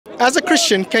as a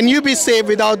Christian, can you be saved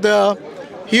without the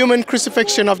human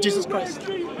crucifixion of Jesus Christ?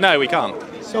 No, we can't.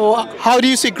 So how do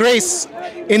you see grace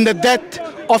in the death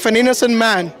of an innocent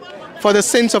man for the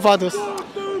sins of others?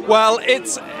 Well,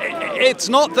 it's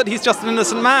not that he's just an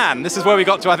innocent man. This is where we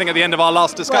got to, I think, at the end of our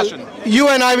last discussion. Well, you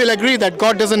and I will agree that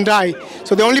God doesn't die.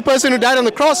 So the only person who died on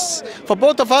the cross for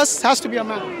both of us has to be a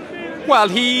man. Well,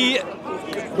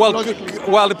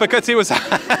 because he was...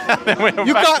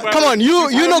 You can't, come on,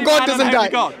 you know God doesn't die.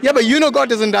 God. Yeah, but you know God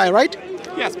doesn't die, right?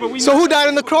 Yes, but we... So who died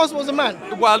on the cross was a man.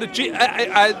 Well,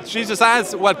 Jesus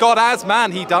God as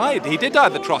man, he died. He did die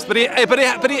on the cross, but he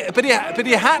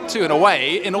had to, in a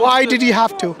way. Why did he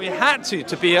have to? He had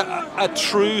to be a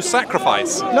true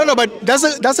sacrifice. No, but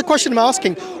that's a question I'm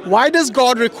asking. Why does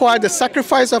God require the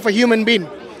sacrifice of a human being?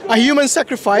 A human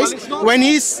sacrifice when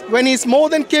he's more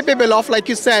than capable of, like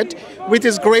you said, with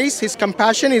his grace, his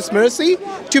compassion, his mercy,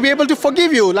 to be able to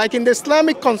forgive you, like in the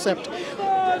Islamic concept,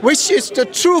 which is the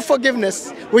true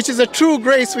forgiveness, which is a true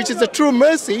grace, which is a true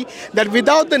mercy, that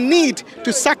without the need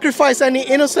to sacrifice any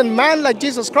innocent man like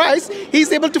Jesus Christ,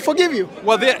 he's able to forgive you.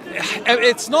 Well, I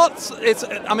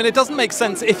mean, it doesn't make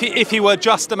sense if he were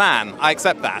just a man. I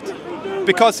accept that.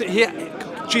 Because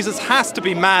Jesus has to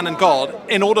be man and God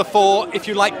in order for, if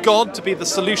you like, God to be the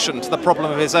solution to the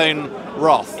problem of his own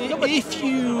wrath. If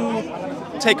you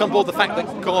take on board the fact that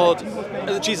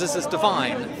Jesus is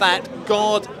divine, that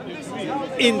God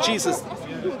in Jesus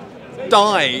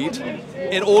died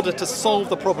in order to solve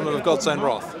the problem of God's own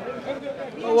wrath.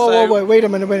 Whoa, wait a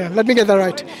minute. Let me get that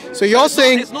right. So you're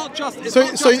saying it's not just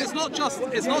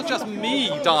me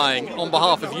dying on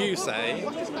behalf of you, say.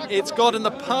 It's God in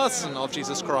the person of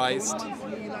Jesus Christ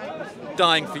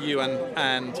dying for you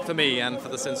and for me and for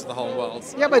the sins of the whole world.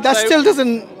 Yeah, but that still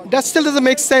doesn't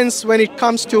make sense when it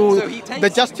comes to the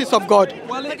justice of God.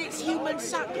 Well, but it's human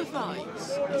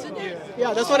sacrifice, isn't it?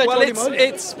 Yeah, that's what I told him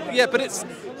earlier. But it's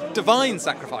divine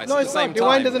sacrifice. No, at it's the same not.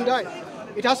 Divine time. doesn't die.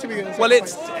 It has to be human Well,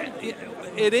 sacrifice.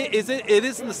 it is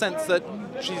in the sense that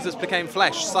Jesus became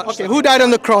flesh. Okay, who died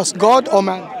on the cross, God or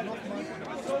man?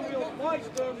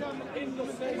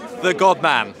 The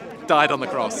God-man died on the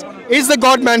cross. Is the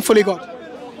God-man fully God?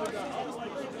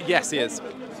 Yes, he is.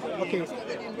 Okay.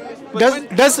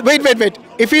 Wait.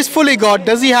 If he's fully God,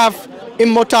 does he have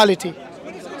immortality?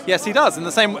 Yes, he does, in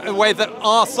the same way that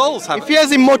our souls have. If he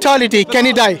has immortality, can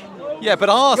he die? Yeah, but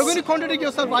ours... You're going to contradict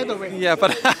yourself either way. Yeah,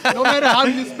 but... No matter how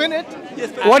you spin it.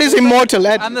 Yes, what is immortal,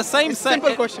 Ed? And the same...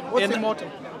 Simple question. What's immortal?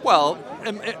 Well,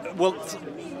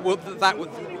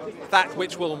 that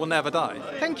which will never die.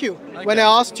 Thank you. Okay. When I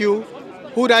asked you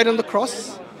who died on the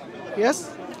cross,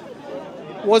 yes?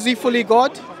 Was he fully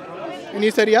God? And you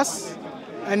said yes.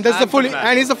 And is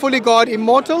the fully God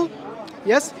immortal?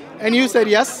 Yes. And you said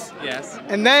yes. Yes.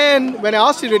 And then when I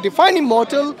asked you to define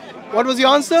immortal, what was your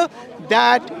answer?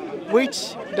 That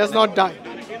which does not die.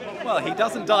 Well, he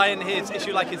doesn't die in his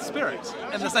spirit,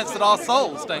 in the sense that our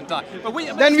souls don't die. But we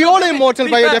all are immortal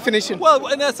by your definition. Well,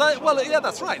 yeah,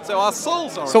 that's right. So our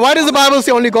souls are. So why does the Bible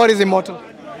say only God is immortal?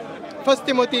 1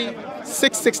 Timothy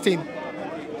 6:16.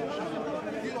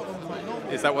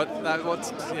 Is that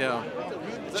what's yeah?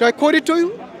 Shall I quote it to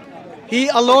you? He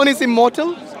alone is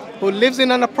immortal, who lives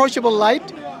in unapproachable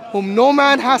light, whom no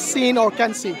man has seen or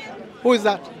can see. Who is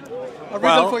that? A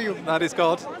riddle for you. That is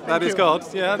God. That is God.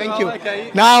 Yeah. Thank you.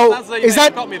 Okay. Now, is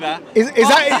that got me there? Is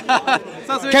that?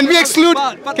 Can we exclude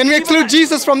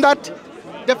Jesus from that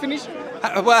definition?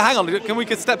 Well, hang on. Can we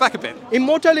step back a bit?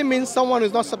 Immortality means someone who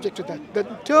is not subject to death. The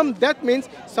term death means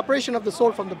separation of the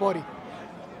soul from the body.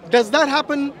 Does that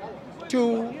happen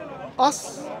to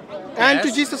us and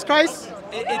to Jesus Christ?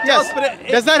 It does, but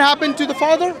does that happen to the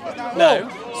Father? No.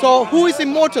 So who is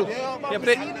immortal? Yeah, but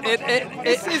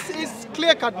it's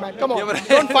clear cut, man. Come on,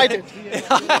 don't fight it.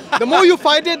 The more you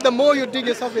fight it, the more you dig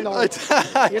yourself in the hole.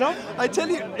 You know? I tell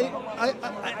you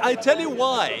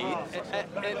why.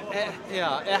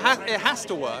 It has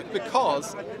to work,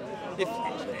 because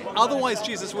otherwise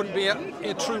Jesus wouldn't be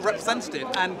a true representative,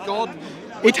 and God.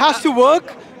 It has to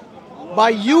work by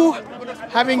you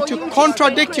having to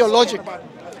contradict your logic.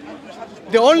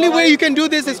 The only way you can do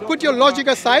this is put your logic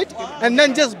aside and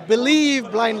then just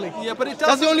believe blindly. Yeah, but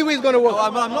that's the only way it's going to work. No,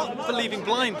 I'm not believing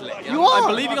blindly. You are. I'm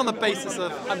believing on the basis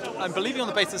of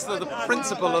the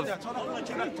principle of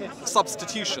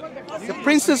substitution.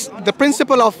 The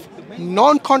principle of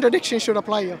non-contradiction should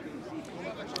apply here.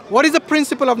 What is the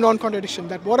principle of non-contradiction?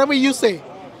 That whatever you say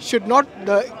should not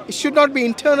be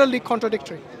internally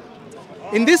contradictory.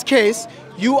 In this case,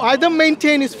 you either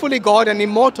maintain he's fully God and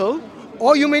immortal,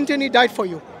 or you maintain he died for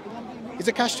you. It's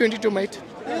a catch-22, mate.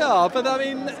 Yeah, but I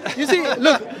mean... You see,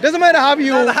 look, doesn't matter how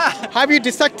you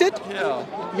dissect it,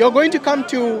 you're going to come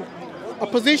to a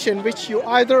position which you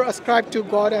either ascribe to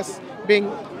God as being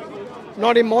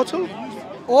not immortal,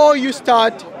 or you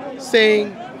start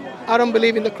saying, I don't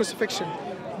believe in the crucifixion.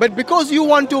 But because you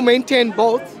want to maintain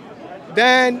both,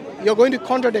 then you're going to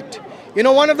contradict. You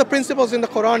know, one of the principles in the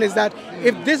Quran is that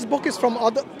if this book is from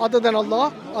other than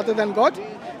Allah, other than God,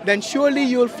 then surely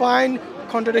you'll find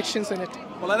contradictions in it.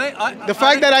 Well, the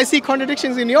fact that I see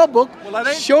contradictions in your book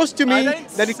shows to me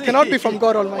that it cannot be from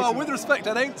God Almighty. Well, with respect,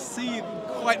 I don't see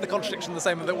quite the contradiction the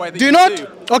same way that do you not? do.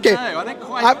 Okay. No, I don't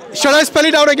quite. Shall I spell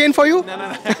it out again for you?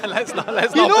 No. Let's not.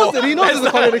 He knows it. He knows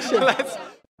the contradiction.